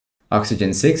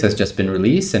Oxygen 6 has just been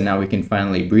released and now we can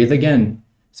finally breathe again.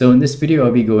 So in this video,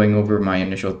 I'll be going over my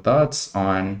initial thoughts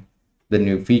on the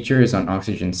new features on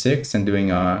Oxygen 6 and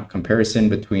doing a comparison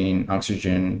between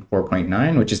Oxygen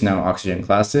 4.9, which is now Oxygen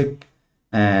Classic,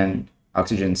 and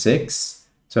Oxygen 6.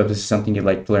 So if this is something you'd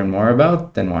like to learn more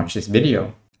about, then watch this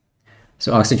video.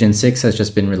 So Oxygen 6 has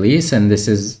just been released, and this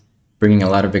is bringing a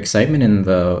lot of excitement in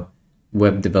the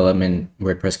web development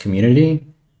WordPress community.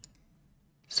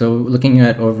 So looking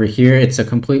at over here, it's a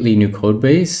completely new code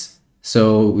base.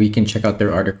 So we can check out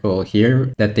their article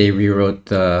here that they rewrote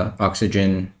the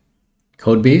Oxygen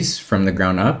code base from the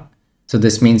ground up. So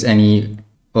this means any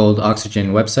old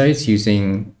Oxygen websites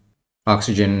using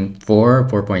Oxygen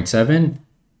 4.7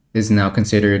 is now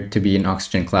considered to be an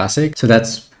Oxygen Classic. So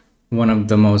that's one of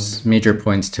the most major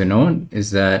points to note, is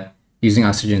that using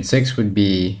Oxygen 6 would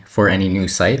be for any new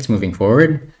sites moving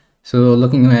forward. So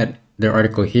looking at their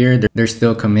article here, they're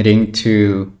still committing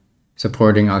to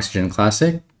supporting Oxygen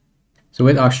Classic. So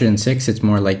with Oxygen 6, it's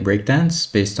more like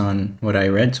Breakdance based on what I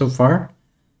read so far.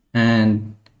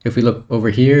 And if we look over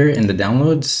here in the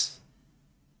downloads,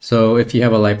 so if you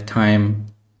have a lifetime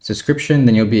subscription,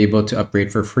 then you'll be able to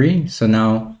upgrade for free. So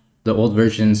now the old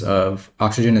versions of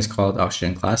Oxygen is called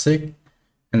Oxygen Classic.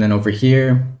 And then over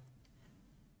here,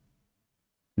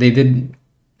 they did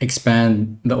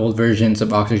expand the old versions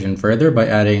of Oxygen further by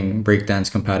adding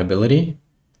Breakdance compatibility.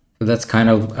 So that's kind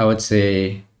of, I would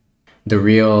say, the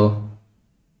real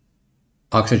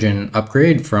Oxygen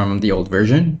upgrade from the old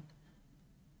version,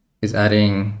 is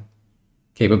adding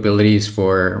capabilities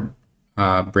for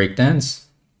Breakdance.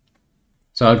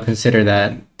 So I would consider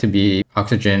that to be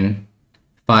Oxygen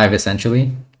 5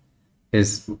 essentially,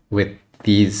 is with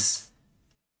these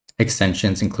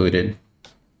extensions included.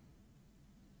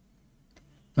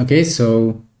 Okay,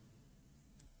 so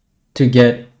to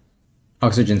get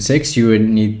Oxygen 6, you would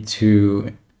need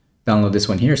to download this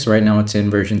one here. So right now it's in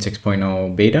version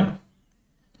 6.0 beta.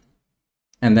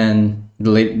 And then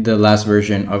the last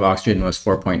version of Oxygen was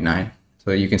 4.9.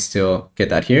 So you can still get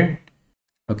that here.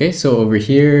 Okay, so over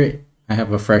here, I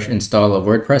have a fresh install of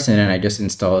WordPress, and then I just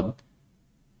installed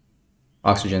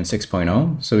Oxygen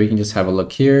 6.0. So we can just have a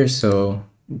look here. So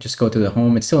just go to the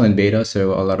home. It's still in beta,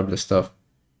 so a lot of the stuff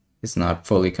is not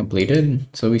fully completed.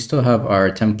 So we still have our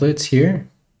templates here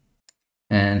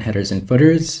and headers and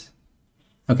footers.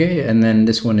 Okay, and then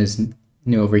this one is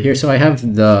new over here. So I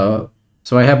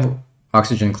have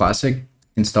Oxygen Classic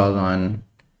installed on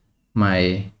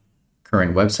my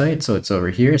current website. So it's over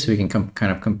here, so we can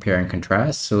kind of compare and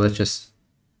contrast. So let's just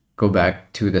go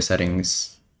back to the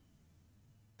settings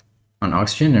on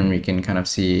Oxygen and we can kind of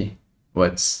see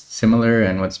what's similar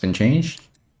and what's been changed.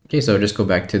 Okay, so just go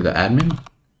back to the admin.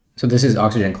 So this is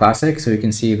Oxygen Classic. So you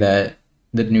can see that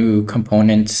the new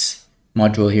components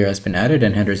module here has been added,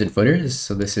 and headers and footers.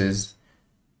 So this is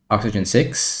Oxygen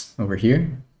 6 over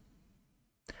here.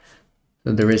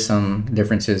 So there is some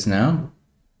differences now.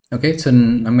 Okay, so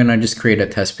I'm gonna just create a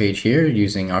test page here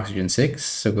using Oxygen 6.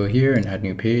 So go here and add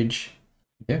new page.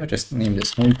 Okay, I'll just name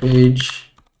this home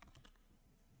page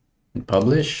and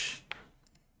publish.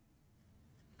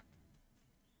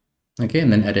 Okay,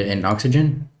 and then edit in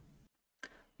Oxygen.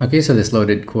 Okay, so this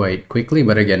loaded quite quickly,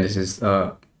 but again, this is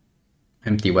an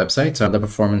empty website, so the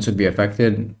performance would be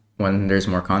affected when there's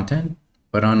more content.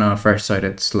 But on a fresh site,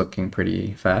 it's looking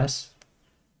pretty fast.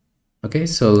 Okay,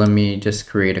 so let me just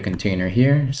create a container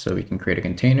here. So we can create a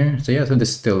container. So yeah, so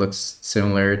this still looks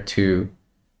similar to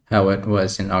how it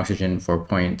was in Oxygen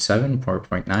 4.7,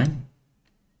 4.9.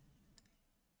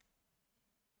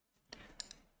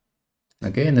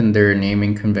 Okay, and then their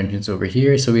naming conventions over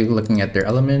here. So we're looking at their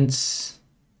elements.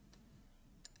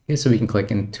 Okay, so we can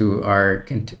click into our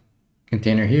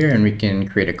container here and we can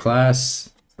create a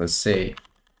class. Let's say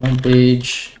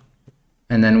homepage.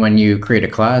 And then when you create a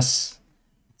class,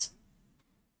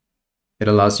 it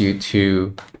allows you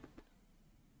to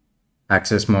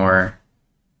access more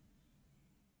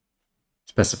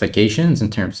specifications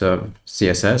in terms of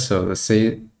CSS. So let's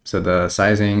say, the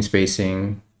sizing,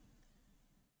 spacing,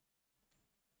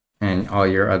 and all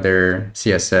your other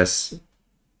CSS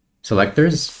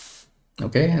selectors.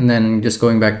 Okay, and then just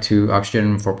going back to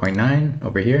Oxygen 4.9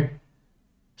 over here.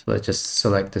 So let's just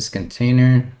select this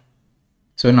container.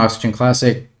 So in Oxygen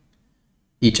Classic,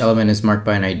 each element is marked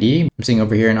by an ID. I'm seeing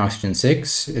over here in Oxygen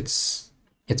 6, it's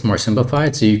more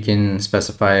simplified, so you can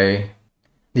specify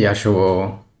the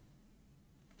actual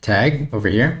tag over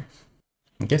here.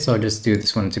 Okay, so I'll just do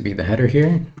this one to be the header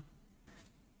here.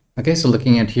 Okay, so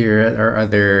looking at here are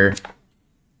other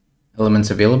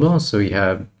elements available. So we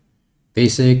have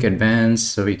basic,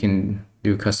 advanced, so we can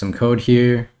do custom code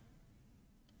here.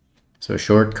 So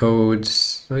short codes,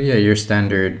 so yeah, your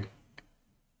standard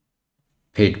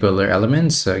page builder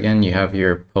elements. So again, you have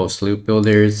your post loop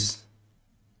builders,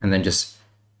 and then just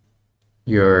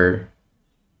your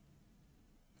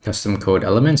custom code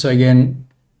elements. So again,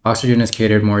 Oxygen is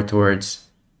catered more towards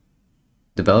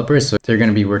developers, so they're going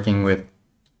to be working with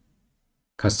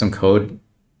custom code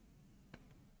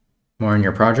more in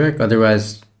your project.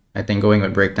 Otherwise, I think going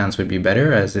with breakdowns would be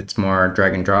better, as it's more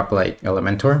drag and drop like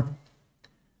Elementor.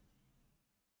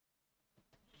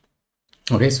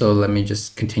 Okay, so let me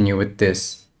just continue with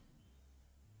this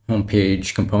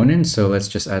homepage component. So let's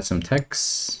just add some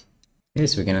text. Okay,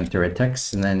 so we can enter a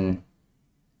text, and then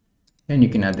you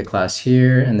can add the class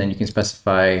here, and then you can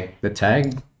specify the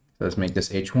tag. So let's make this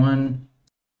h1, and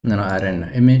then I'll add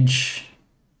an image.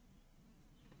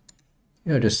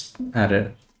 Just add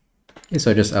it. Okay,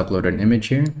 so I just upload an image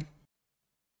here.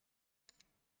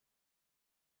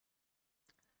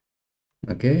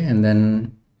 Okay, and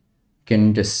then you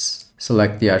can just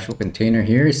select the actual container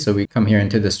here. So we come here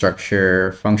into the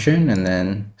structure function and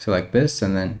then select this,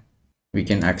 and then we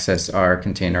can access our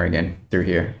container again through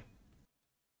here.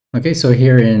 Okay, so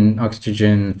here in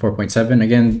Oxygen 4.7,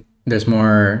 again, there's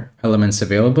more elements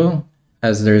available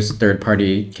as there's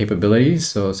third-party capabilities.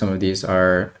 So some of these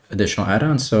are additional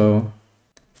add-ons. So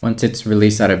once it's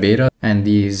released out of beta and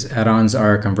these add-ons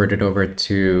are converted over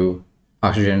to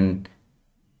Oxygen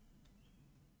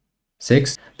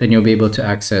 6, then you'll be able to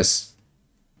access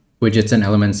widgets and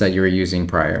elements that you were using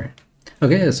prior.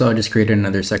 Okay, so I'll just create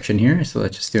another section here. So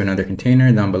let's just do another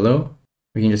container down below.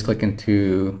 We can just click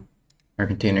into our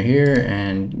container here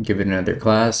and give it another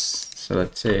class. So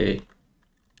let's say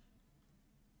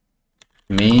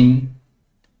main.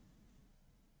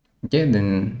 Okay,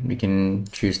 then we can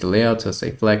choose the layout. So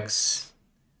say flex,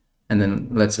 and then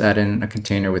let's add in a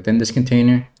container within this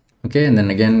container. Okay, and then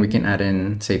again, we can add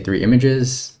in, say, 3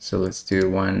 images. So let's do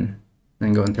 1,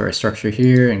 then go into our structure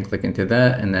here and click into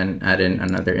that, and then add in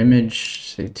another image,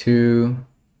 say 2,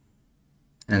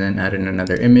 and then add in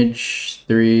another image,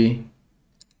 3,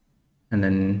 and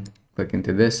then click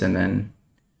into this, and then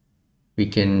we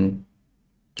can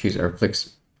choose our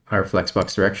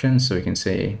flexbox direction. So we can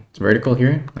say it's vertical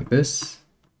here, like this.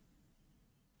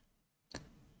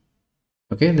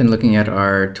 Okay, then looking at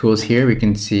our tools here, we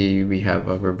can see we have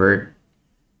a revert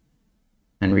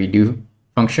and redo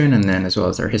function, and then as well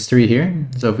as our history here.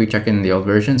 So if we check in the old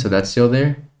version, so that's still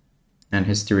there, and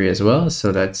history as well.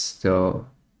 So that's still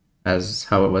as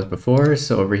how it was before.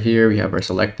 So over here, we have our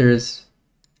selectors.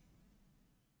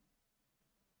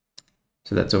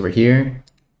 So that's over here.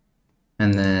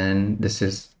 And then this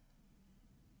is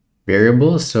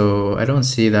variables. So I don't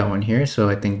see that one here. So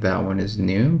I think that one is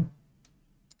new.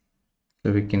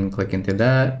 So we can click into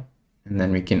that, and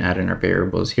then we can add in our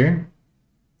variables here.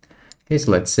 Okay,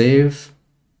 so let's save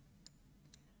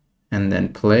and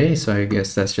then play. So I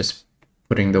guess that's just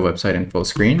putting the website in full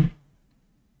screen.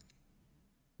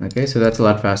 Okay, so that's a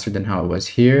lot faster than how it was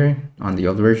here on the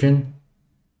old version.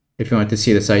 If you want to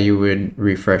see the site, you would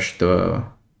refresh the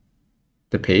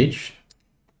page.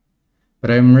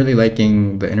 But I'm really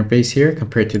liking the interface here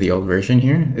compared to the old version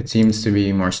here. It seems to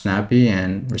be more snappy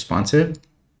and responsive.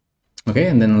 Okay,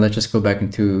 and then let's just go back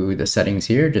into the settings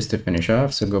here just to finish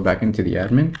off. So go back into the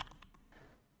admin,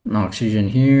 Oxygen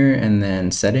here, and then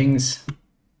settings.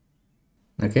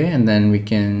 Okay, and then we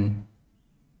can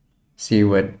see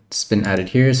what's been added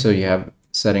here. So you have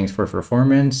settings for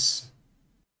performance.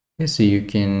 Okay, so you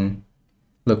can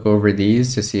look over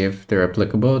these to see if they're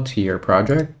applicable to your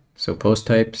project. So post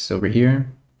types over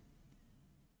here.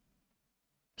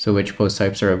 So which post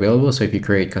types are available. So if you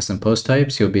create custom post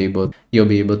types, you'll be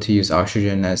able to use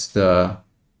Oxygen as the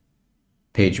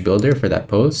page builder for that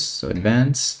post. So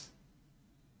advanced.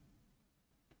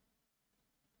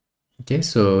 Okay,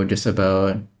 so just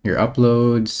about your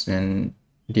uploads and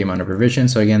the amount of revision.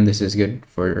 So again, this is good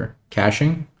for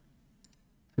caching.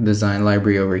 Design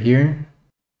library over here.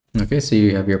 Okay, so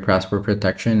you have your password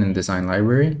protection and design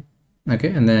library. Okay,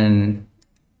 and then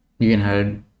you can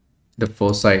add the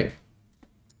full site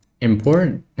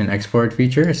import and export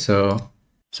feature. So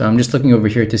I'm just looking over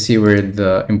here to see where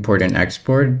the import and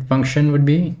export function would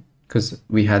be, because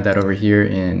we had that over here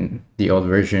in the old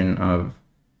version of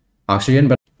Oxygen.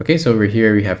 But okay, so over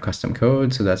here we have custom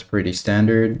code, so that's pretty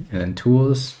standard, and then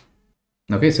tools.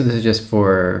 Okay, so this is just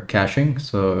for caching.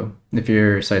 So if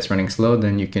your site's running slow,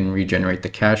 then you can regenerate the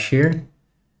cache here.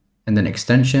 And then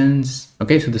extensions.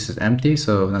 Okay, so this is empty,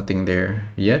 so nothing there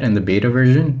yet in the beta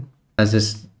version. As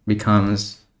this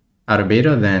becomes out of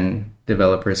beta, then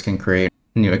developers can create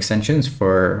new extensions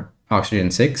for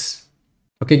Oxygen 6.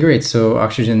 Okay, great. So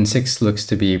Oxygen 6 looks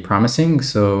to be promising.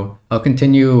 So I'll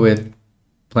continue with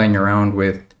playing around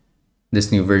with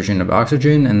this new version of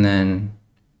Oxygen, and then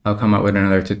I'll come out with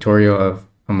another tutorial of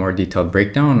a more detailed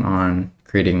breakdown on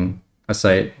creating a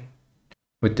site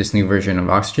with this new version of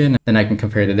Oxygen. Then I can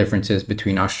compare the differences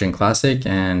between Oxygen Classic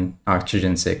and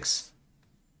Oxygen 6.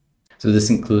 So this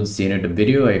includes the end of the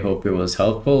video. I hope it was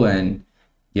helpful and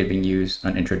giving you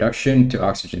an introduction to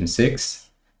Oxygen 6.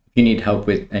 If you need help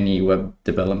with any web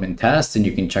development tasks, then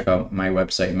you can check out my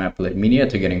website, Maplet Media,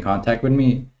 to get in contact with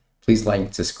me. Please like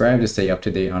and subscribe to stay up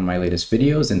to date on my latest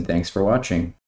videos, and thanks for watching.